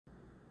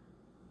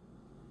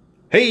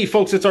Hey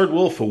folks, it's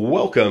Ardwulf.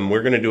 Welcome.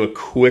 We're going to do a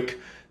quick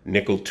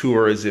nickel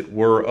tour, as it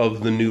were,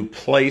 of the new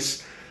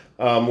place.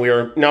 We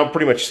are now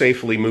pretty much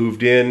safely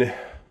moved in.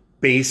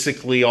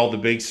 Basically, all the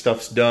big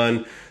stuff's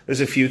done.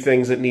 There's a few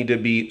things that need to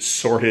be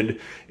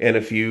sorted and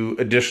a few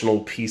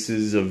additional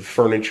pieces of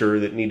furniture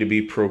that need to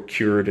be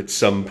procured at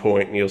some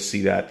point, and you'll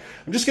see that.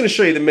 I'm just going to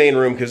show you the main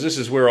room because this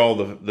is where all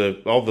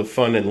the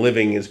fun and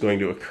living is going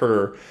to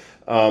occur.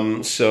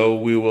 So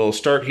we will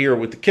start here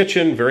with the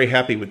kitchen. Very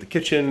happy with the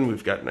kitchen.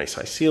 We've got nice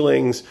high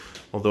ceilings,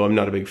 although I'm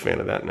not a big fan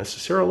of that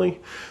necessarily.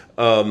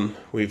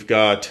 We've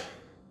got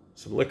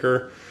some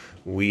liquor.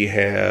 We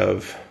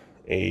have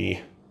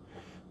a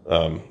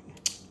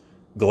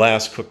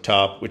glass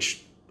cooktop,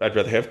 which I'd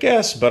rather have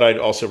gas, but I'd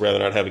also rather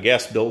not have a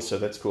gas bill, so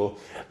that's cool.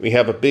 We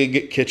have a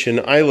big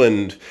kitchen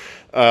island.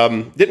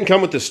 Didn't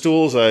come with the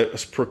stools. I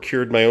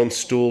procured my own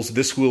stools.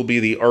 This will be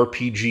the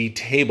RPG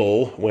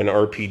table when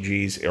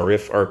RPGs, or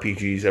if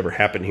RPGs ever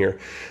happen here,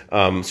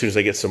 as soon as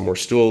I get some more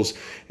stools.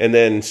 And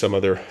then some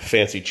other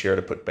fancy chair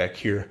to put back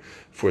here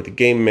for the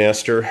game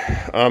master.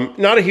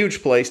 Not a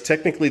huge place.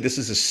 Technically, this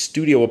is a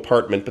studio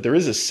apartment, but there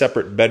is a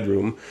separate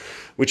bedroom,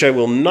 which I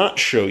will not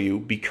show you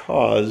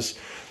because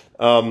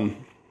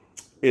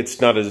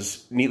it's not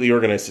as neatly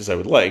organized as I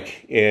would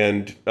like.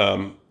 And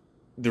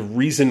the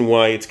reason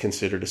why it's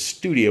considered a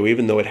studio,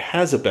 even though it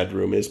has a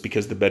bedroom, is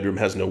because the bedroom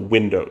has no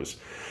windows.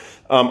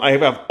 I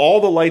have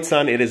all the lights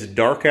on. It is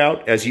dark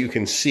out. As you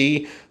can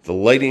see, the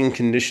lighting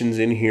conditions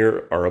in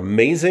here are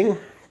amazing.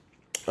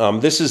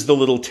 This is the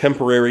little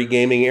temporary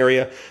gaming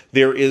area.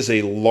 There is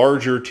a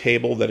larger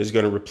table that is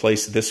going to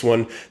replace this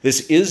one.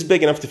 This is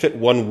big enough to fit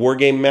one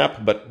wargame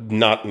map, but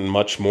not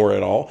much more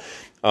at all.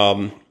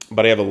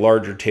 But I have a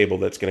larger table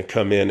that's going to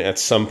come in at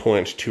some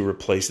point to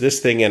replace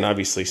this thing, and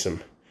obviously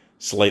some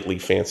slightly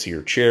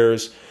fancier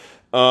chairs.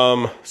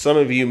 Some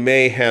of you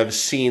may have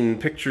seen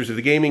pictures of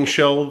the gaming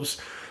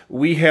shelves.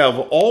 We have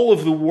all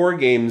of the war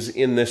games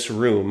in this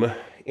room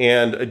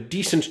and a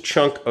decent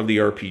chunk of the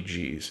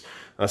RPGs.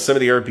 Some of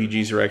the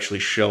RPGs are actually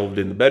shelved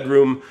in the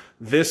bedroom.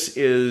 This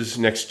is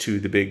next to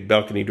the big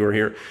balcony door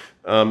here.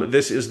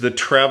 This is the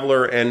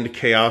Traveler and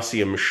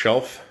Chaosium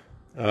shelf.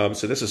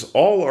 So this is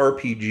all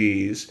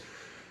RPGs.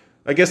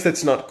 I guess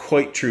that's not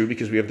quite true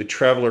because we have the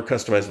Traveler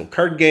customizable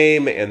card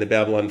game and the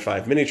Babylon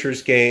 5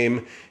 miniatures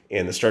game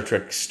and the Star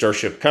Trek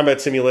Starship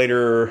Combat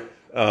Simulator,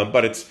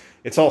 but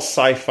it's all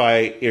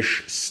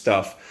sci-fi-ish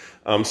stuff.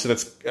 So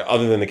that's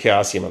other than the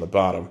Chaosium on the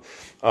bottom.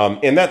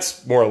 And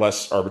that's more or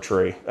less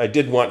arbitrary. I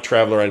did want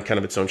Traveler on kind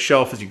of its own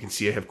shelf. As you can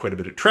see, I have quite a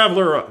bit of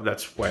Traveler.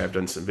 That's why I've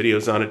done some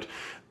videos on it.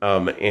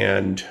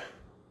 And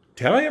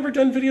have I ever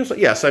done videos?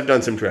 Yes, I've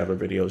done some Traveler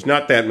videos.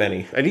 Not that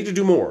many. I need to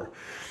do more.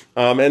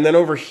 And then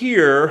over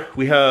here,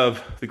 we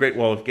have the Great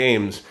Wall of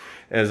Games,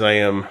 as I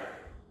am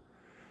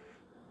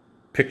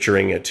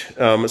picturing it.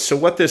 So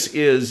what this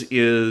is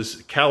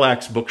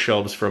Kallax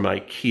bookshelves from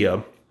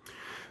IKEA.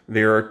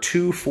 There are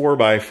two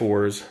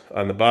 4x4s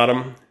on the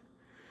bottom.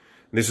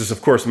 This is,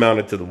 of course,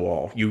 mounted to the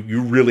wall.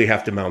 You really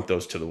have to mount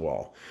those to the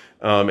wall.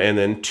 And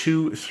then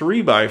two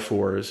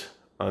 3x4s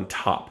on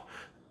top.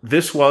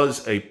 This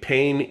was a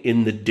pain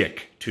in the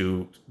dick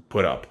to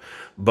put up,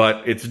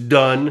 but it's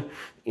done.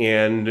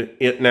 And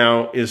it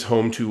now is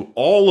home to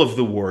all of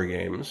the war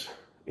games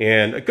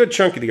and a good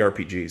chunk of the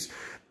RPGs.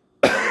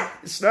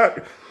 It's not...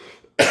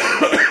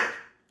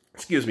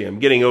 Excuse me, I'm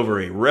getting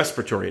over a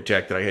respiratory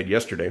attack that I had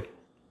yesterday.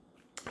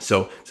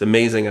 So it's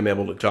amazing I'm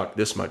able to talk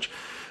this much.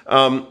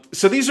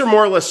 So these are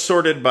more or less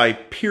sorted by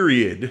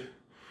period,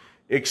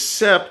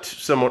 except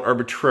somewhat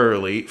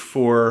arbitrarily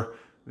for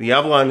the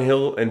Avalon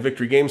Hill and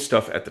Victory Game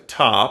stuff at the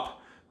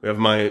top. We have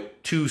my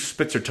two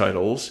Spitzer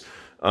titles,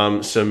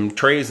 some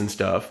trays and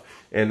stuff,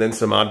 and then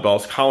some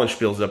oddballs,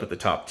 Collinspiels up at the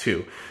top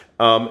too.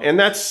 And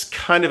that's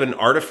kind of an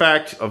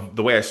artifact of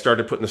the way I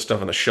started putting the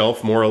stuff on the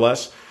shelf, more or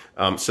less.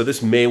 So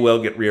this may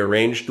well get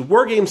rearranged. The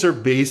war games are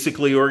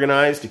basically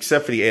organized,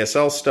 except for the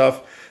ASL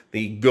stuff.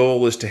 The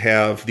goal is to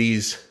have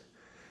these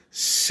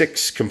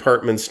 6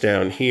 compartments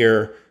down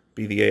here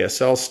be the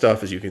ASL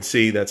stuff. As you can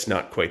see, that's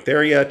not quite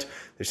there yet.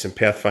 There's some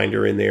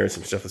Pathfinder in there,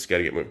 some stuff that's got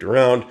to get moved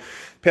around.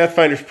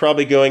 Pathfinder's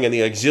probably going on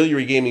the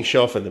auxiliary gaming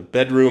shelf in the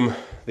bedroom.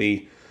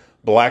 The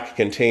black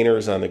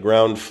containers on the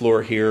ground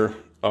floor here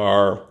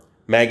are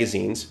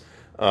magazines.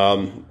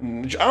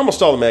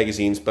 Almost all the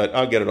magazines, but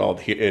I'll get it all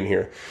in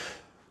here.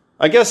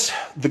 I guess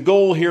the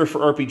goal here for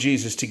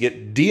RPGs is to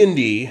get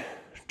D&D,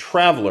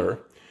 Traveler,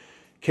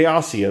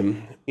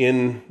 Chaosium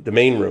in the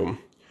main room,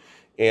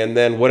 and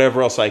then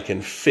whatever else I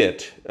can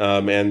fit,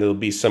 and there'll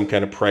be some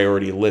kind of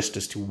priority list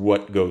as to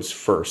what goes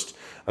first.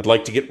 I'd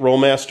like to get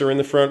Rollmaster in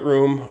the front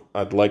room.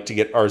 I'd like to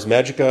get Ars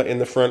Magica in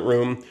the front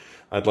room.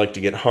 I'd like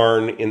to get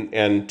Harn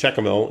and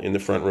Tecumseh in the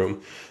front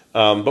room.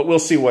 But we'll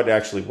see what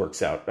actually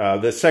works out.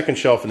 The second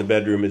shelf in the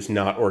bedroom is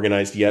not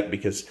organized yet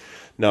because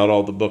not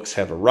all the books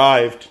have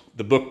arrived.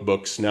 The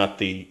books, not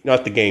the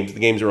games. The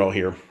games are all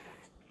here.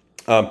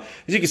 As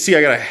you can see,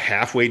 I got a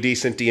halfway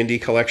decent D&D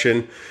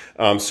collection.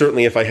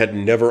 Certainly if I had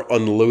never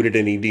unloaded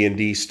any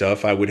D&D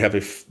stuff, I would have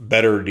a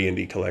better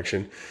D&D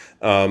collection.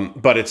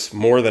 But it's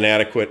more than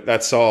adequate.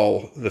 That's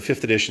all the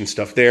 5th edition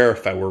stuff there.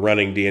 If I were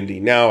running D&D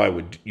now, I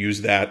would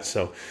use that.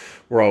 So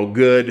we're all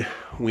good.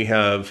 We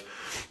have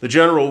the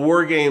general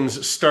war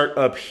games start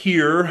up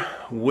here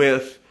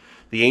with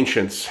the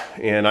Ancients.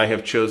 And I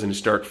have chosen to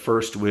start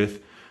first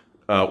with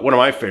one of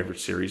my favorite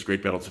series,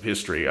 Great Battles of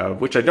History,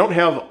 which I don't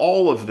have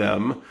all of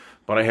them,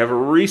 but I have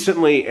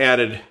recently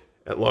added,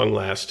 at long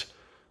last,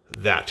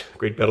 that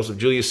Great Battles of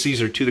Julius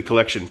Caesar to the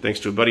collection, thanks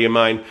to a buddy of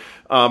mine.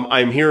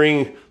 I'm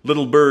hearing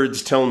little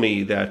birds tell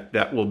me that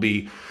that will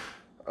be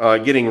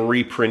getting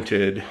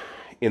reprinted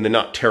in the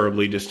not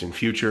terribly distant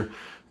future.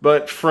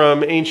 But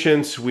from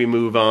Ancients, we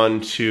move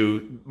on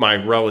to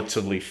my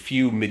relatively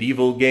few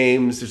medieval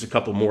games. There's a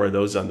couple more of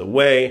those on the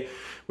way.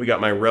 We got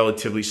my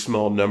relatively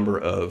small number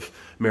of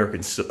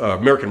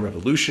American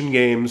Revolution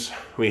games.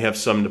 We have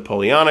some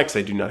Napoleonics.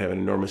 I do not have an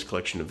enormous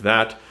collection of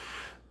that.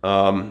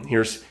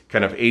 Here's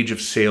kind of Age of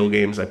Sail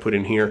games I put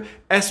in here.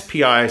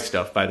 SPI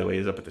stuff, by the way,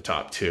 is up at the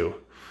top too.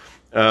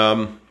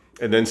 And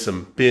then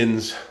some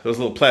bins. Those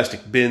little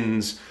plastic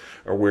bins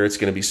are where it's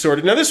going to be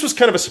sorted. Now, this was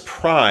kind of a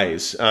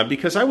surprise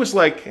because I was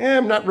like,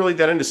 I'm not really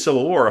that into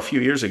Civil War a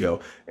few years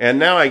ago. And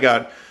now I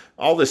got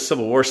all this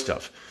Civil War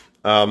stuff.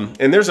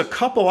 And there's a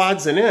couple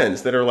odds and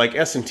ends that are like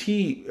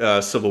S&T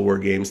Civil War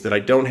games that I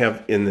don't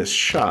have in this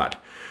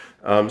shot.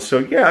 So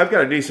yeah, I've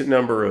got a decent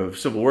number of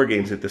Civil War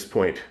games at this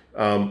point.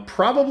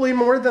 Probably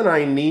more than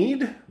I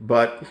need,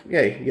 but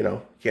yeah, you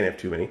know, can't have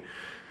too many.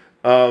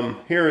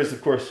 Here is,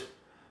 of course,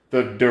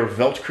 the Der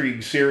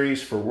Weltkrieg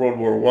series for World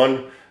War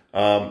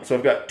I. So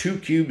I've got 2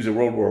 cubes of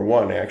World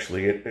War I,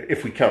 actually,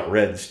 if we count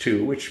Reds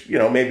too, which, you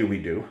know, maybe we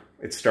do.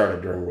 It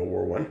started during World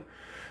War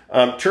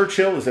I.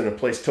 Churchill is in a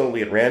place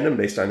totally at random,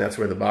 based on that's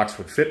where the box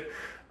would fit,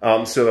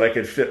 so that I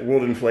could fit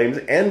World in Flames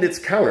and its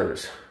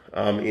counters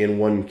in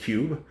 1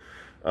 cube.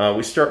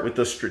 We start with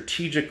the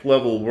strategic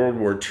level World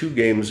War II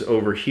games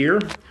over here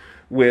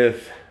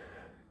with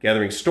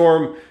Gathering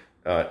Storm,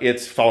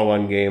 its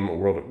follow-on game,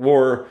 World at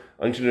War,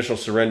 Unconditional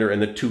Surrender, and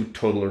the 2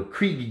 Totaler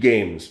Krieg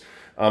games.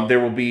 There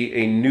will be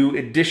a new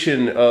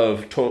edition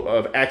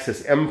of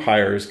Axis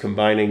Empires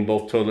combining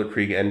both Totaler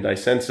Krieg and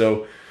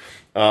Dicenso,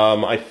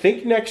 I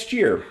think next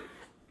year.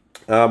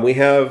 We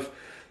have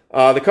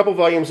the couple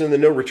volumes in the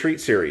No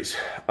Retreat series.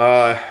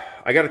 I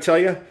got to tell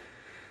you,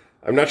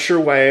 I'm not sure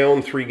why I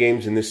own 3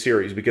 games in this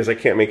series, because I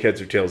can't make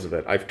heads or tails of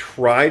it. I've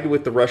tried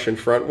with the Russian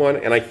front one,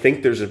 and I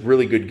think there's a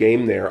really good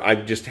game there. I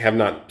just have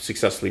not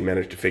successfully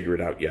managed to figure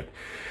it out yet.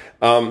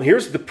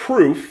 Here's the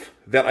proof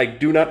that I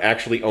do not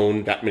actually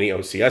own that many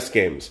OCS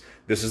games.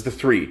 This is the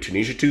 3,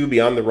 Tunisia 2,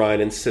 Beyond the Rhine,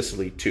 and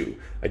Sicily 2.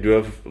 I do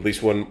have at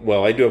least one,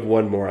 well, I do have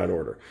one more on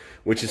order,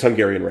 which is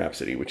Hungarian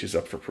Rhapsody, which is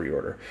up for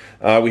pre-order.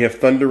 We have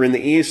Thunder in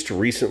the East,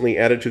 recently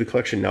added to the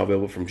collection, now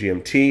available from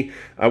GMT.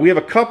 We have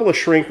a couple of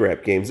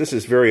shrink-wrap games. This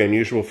is very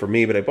unusual for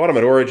me, but I bought them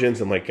at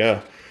Origins. I'm like,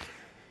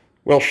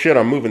 well, shit,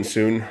 I'm moving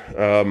soon.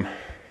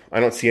 I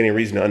don't see any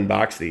reason to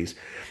unbox these.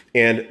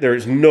 And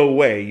there's no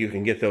way you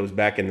can get those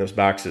back in those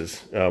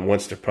boxes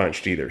once they're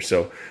punched either.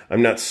 So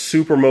I'm not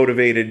super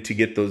motivated to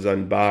get those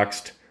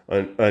unboxed,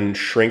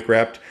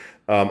 unshrink-wrapped.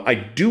 I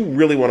do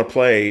really want to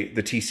play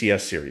the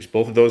TCS series.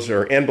 Both of those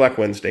are, and Black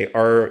Wednesday,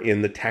 are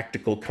in the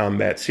Tactical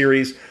Combat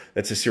series.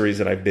 That's a series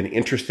that I've been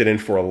interested in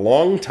for a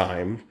long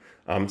time,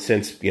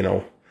 since, you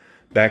know,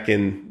 back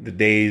in the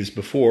days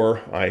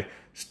before I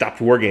stopped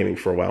wargaming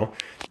for a while.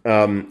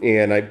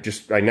 And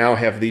I now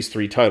have these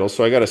 3 titles,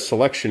 so I got a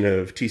selection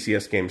of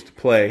TCS games to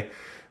play.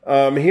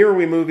 Here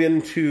we move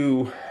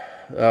into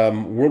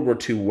World War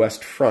II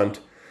West Front.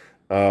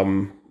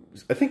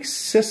 I think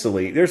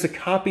Sicily. There's a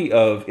copy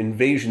of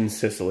Invasion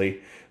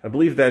Sicily. I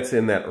believe that's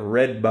in that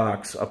red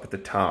box up at the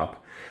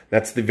top.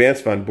 That's the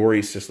Vance von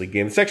Borries Sicily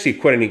game. It's actually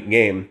quite a neat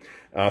game,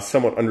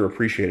 somewhat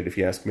underappreciated if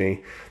you ask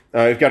me.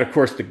 I've got, of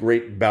course, the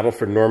Great Battle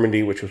for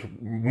Normandy, which was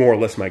more or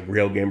less my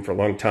grail game for a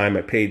long time.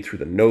 I paid through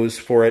the nose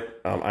for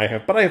it. But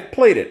I have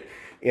played it,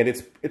 and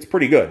it's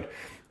pretty good.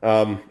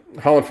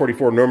 Holland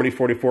 44, Normandy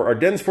 44,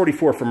 Ardennes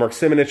 44 for Mark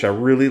Simonich. I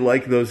really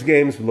like those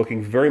games. I'm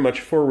looking very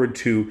much forward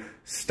to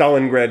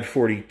Stalingrad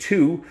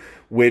 42,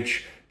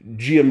 which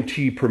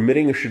GMT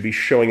permitting should be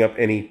showing up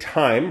any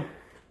time.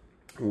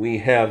 We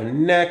have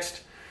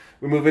next,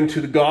 we move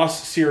into the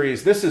Gauss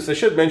series. This is, I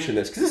should mention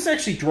this, because this has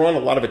actually drawn a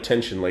lot of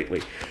attention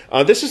lately.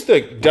 This is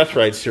the Death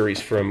Ride series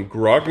from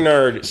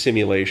Grognard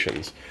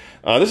Simulations.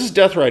 This is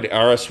Death Ride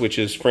Arras, which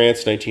is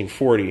France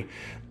 1940.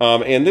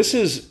 And this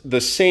is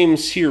the same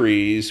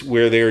series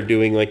where they're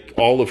doing like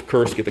all of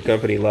Kursk at the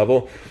company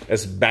level,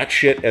 as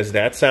batshit as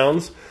that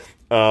sounds.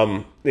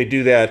 They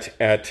do that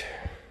at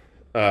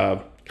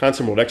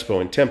Consum World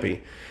Expo in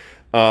Tempe.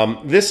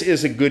 This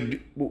is a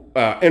good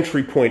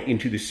entry point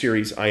into the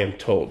series, I am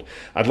told.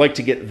 I'd like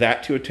to get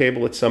that to a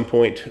table at some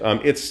point.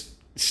 It's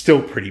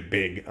still pretty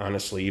big,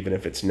 honestly, even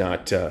if it's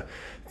not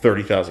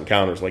 30,000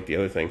 counters like the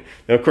other thing.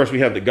 Now, of course, we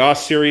have the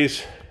Gauss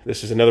series.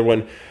 This is another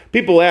one.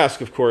 People ask,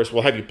 of course,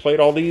 well, have you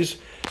played all these?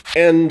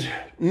 And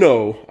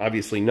no,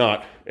 obviously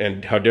not.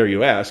 And how dare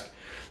you ask?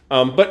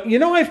 But you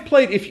know, I've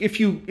played, if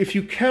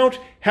you count,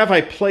 have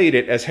I played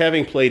it as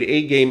having played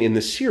a game in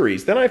the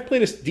series, then I've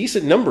played a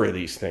decent number of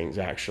these things,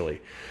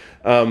 actually.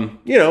 You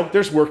know,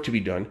 there's work to be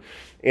done.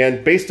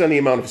 And based on the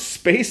amount of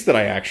space that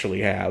I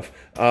actually have,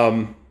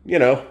 you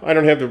know, I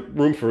don't have the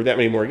room for that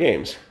many more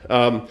games.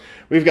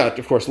 We've got,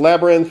 of course,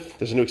 Labyrinth.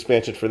 There's a new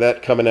expansion for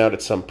that coming out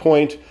at some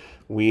point.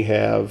 We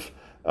have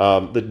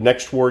the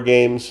Next War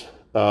games.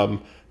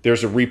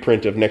 There's a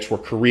reprint of Next War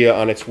Korea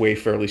on its way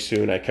fairly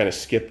soon. I kind of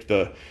skipped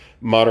the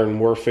Modern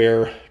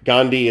Warfare.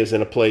 Gandhi is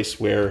in a place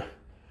where,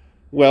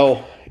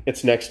 well,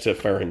 it's next to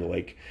Fire in the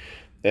Lake.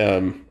 I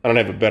don't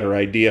have a better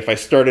idea. If I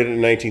started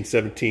in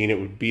 1917, it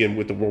would be in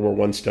with the World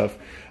War I stuff.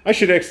 I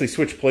should actually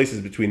switch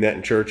places between that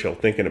and Churchill,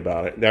 thinking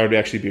about it. That would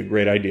actually be a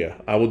great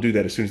idea. I will do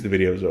that as soon as the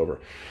video is over.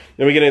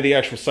 Then we get into the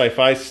actual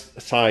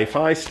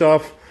sci-fi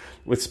stuff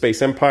with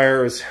Space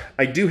Empires.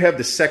 I do have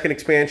the second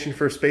expansion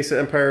for Space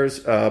Empires,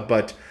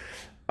 but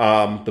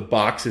the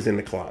box is in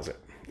the closet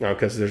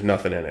because there's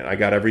nothing in it. I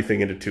got everything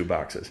into 2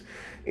 boxes.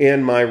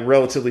 In my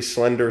relatively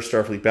slender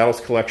Starfleet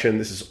Battles collection,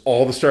 this is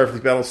all the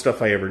Starfleet Battles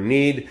stuff I ever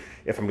need.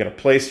 If I'm going to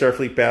play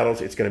Starfleet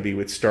Battles, it's going to be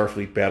with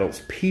Starfleet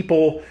Battles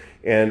people,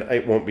 and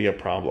it won't be a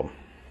problem.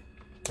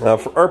 For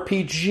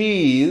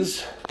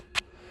RPGs,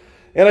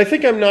 and I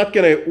think I'm not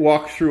going to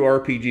walk through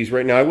RPGs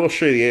right now. I will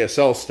show you the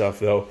ASL stuff,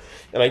 though.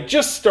 And I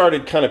just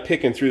started kind of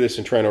picking through this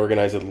and trying to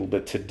organize it a little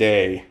bit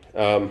today.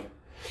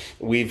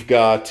 We've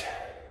got,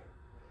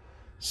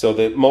 so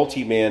the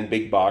multi-man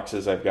big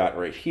boxes I've got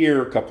right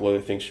here. A couple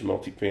other things from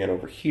multi-man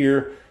over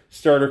here.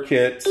 Starter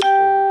kits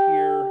over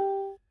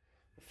here.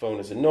 The phone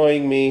is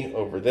annoying me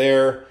over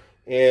there.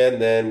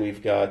 And then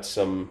we've got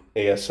some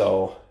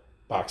ASL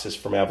boxes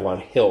from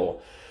Avalon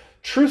Hill.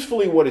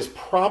 Truthfully, what is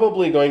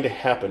probably going to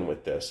happen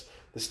with this,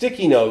 the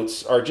sticky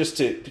notes are just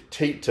to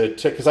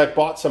because I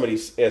bought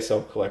somebody's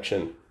ASL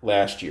collection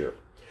last year.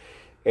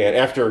 And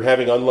after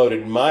having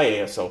unloaded my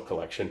ASL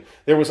collection,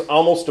 there was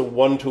almost a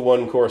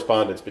one-to-one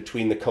correspondence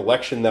between the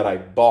collection that I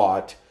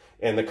bought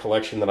and the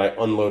collection that I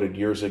unloaded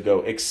years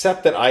ago,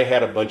 except that I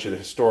had a bunch of the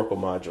historical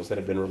modules that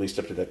had been released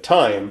up to that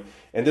time,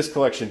 and this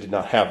collection did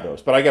not have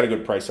those. But I got a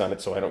good price on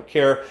it, so I don't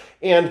care.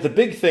 And the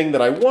big thing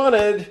that I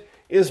wanted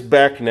is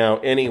back now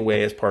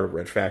anyway as part of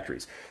Red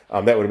Factories.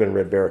 That would have been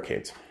Red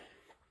Barricades.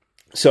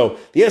 So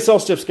the SL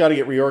stuff's got to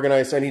get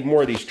reorganized. I need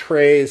more of these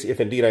trays, if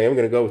indeed I am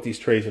going to go with these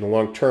trays in the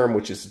long term,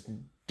 which is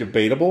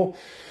debatable.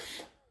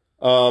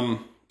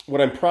 What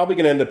I'm probably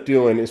going to end up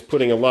doing is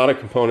putting a lot of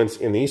components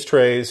in these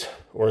trays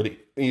or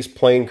these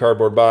plain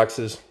cardboard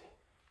boxes.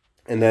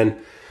 And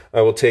then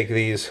I will take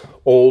these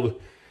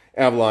old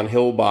Avalon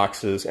Hill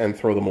boxes and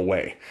throw them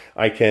away.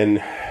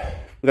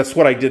 That's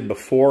what I did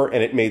before,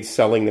 and it made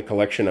selling the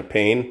collection a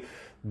pain.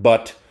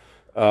 But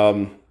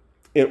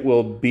it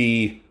will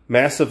be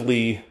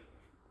massively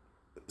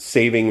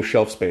saving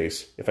shelf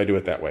space if I do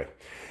it that way.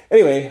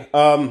 Anyway,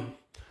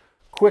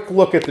 quick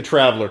look at the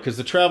Traveler, because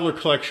the Traveler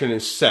collection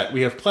is set.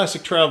 We have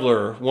Classic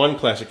Traveler 1,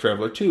 Classic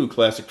Traveler 2,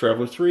 Classic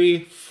Traveler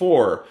 3,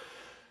 4,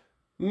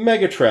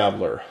 Mega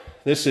Traveler.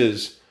 This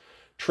is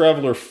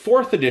Traveler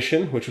 4th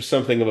edition, which was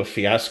something of a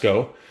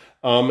fiasco,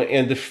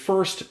 and the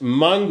first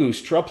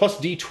Mongoose plus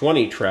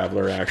D20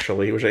 Traveler,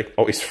 actually, which I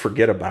always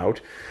forget about.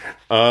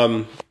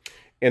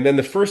 And then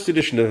the first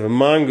edition of the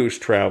Mongoose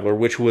Traveler,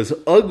 which was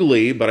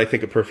ugly, but I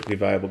think a perfectly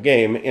viable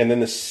game. And then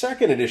the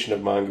second edition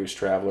of Mongoose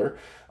Traveler,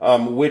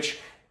 which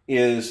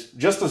is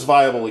just as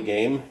viable a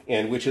game,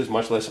 and which is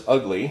much less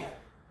ugly.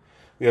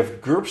 We have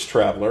GURPS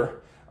Traveler.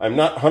 I'm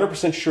not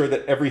 100% sure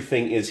that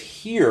everything is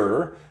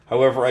here.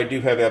 However, I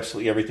do have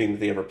absolutely everything that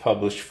they ever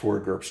published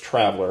for GURPS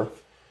Traveler.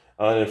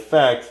 And in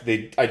fact,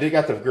 I did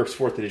got the GURPS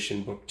 4th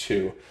edition book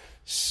too.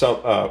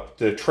 So,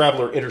 the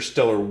Traveler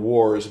Interstellar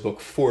Wars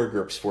book for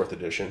GURPS 4th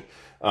edition.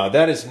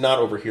 That is not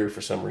over here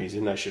for some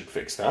reason. I should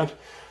fix that.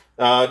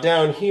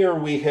 Down here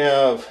we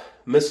have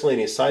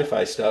miscellaneous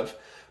sci-fi stuff.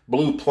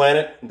 Blue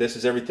Planet. This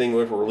is everything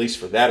we've ever released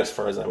for that as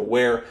far as I'm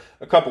aware.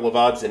 A couple of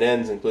odds and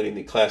ends, including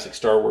the classic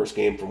Star Wars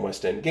game from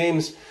West End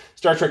Games.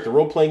 Star Trek the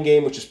role-playing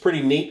game, which is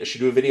pretty neat. I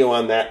should do a video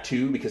on that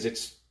too, because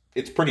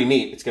it's pretty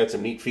neat. It's got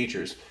some neat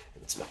features.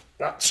 It's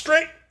not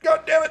straight.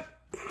 God damn it.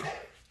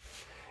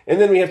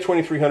 And then we have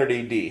 2300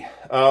 AD.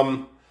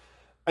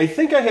 I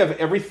think I have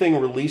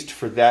everything released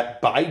for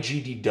that by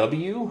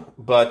GDW,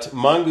 but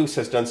Mongoose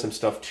has done some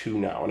stuff too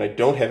now, and I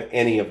don't have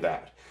any of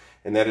that.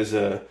 And that is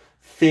a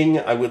thing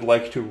I would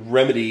like to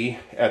remedy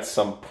at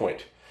some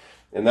point.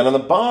 And then on the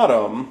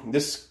bottom,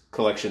 this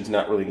collection's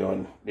not really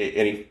going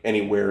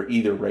anywhere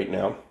either right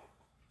now.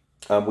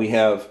 We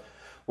have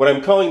what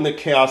I'm calling the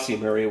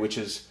Chaosium area, which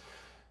is,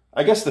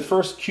 I guess the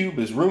first cube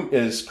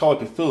is Call of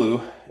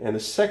Cthulhu, and the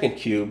second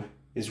cube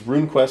is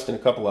RuneQuest and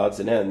a couple odds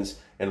and ends,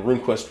 and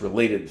RuneQuest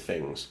related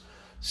things.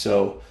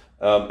 So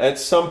at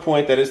some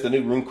point, that is the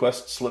new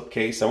RuneQuest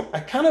slipcase. I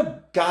kind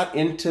of got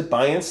into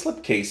buying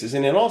slipcases,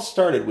 and it all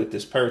started with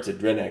this Pirates of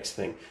Drenax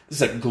thing.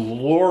 This is a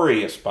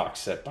glorious box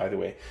set, by the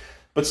way.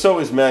 But so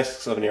is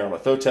Masks of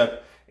Nyarlathotep,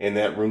 and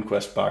that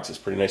RuneQuest box is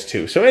pretty nice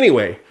too. So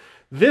anyway,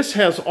 this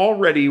has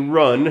already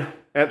run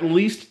at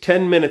least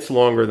 10 minutes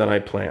longer than I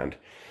planned.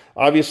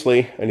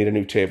 Obviously, I need a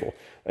new table.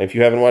 If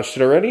you haven't watched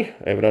it already,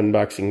 I have an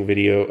unboxing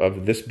video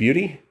of this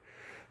beauty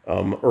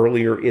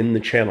earlier in the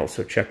channel,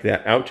 so check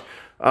that out.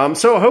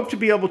 So I hope to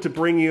be able to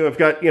bring you, I've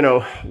got, you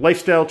know,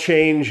 lifestyle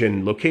change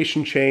and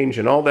location change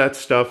and all that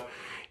stuff,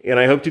 and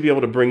I hope to be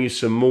able to bring you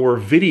some more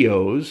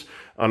videos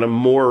on a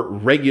more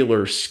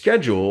regular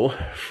schedule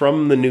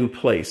from the new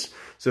place.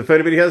 So if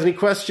anybody has any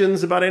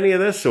questions about any of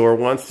this or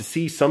wants to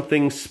see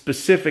something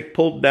specific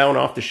pulled down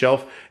off the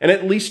shelf and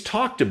at least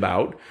talked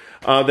about,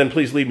 then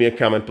please leave me a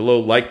comment below.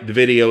 Like the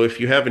video if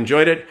you have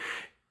enjoyed it.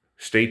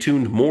 Stay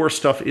tuned. More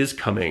stuff is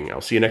coming. I'll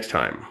see you next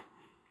time.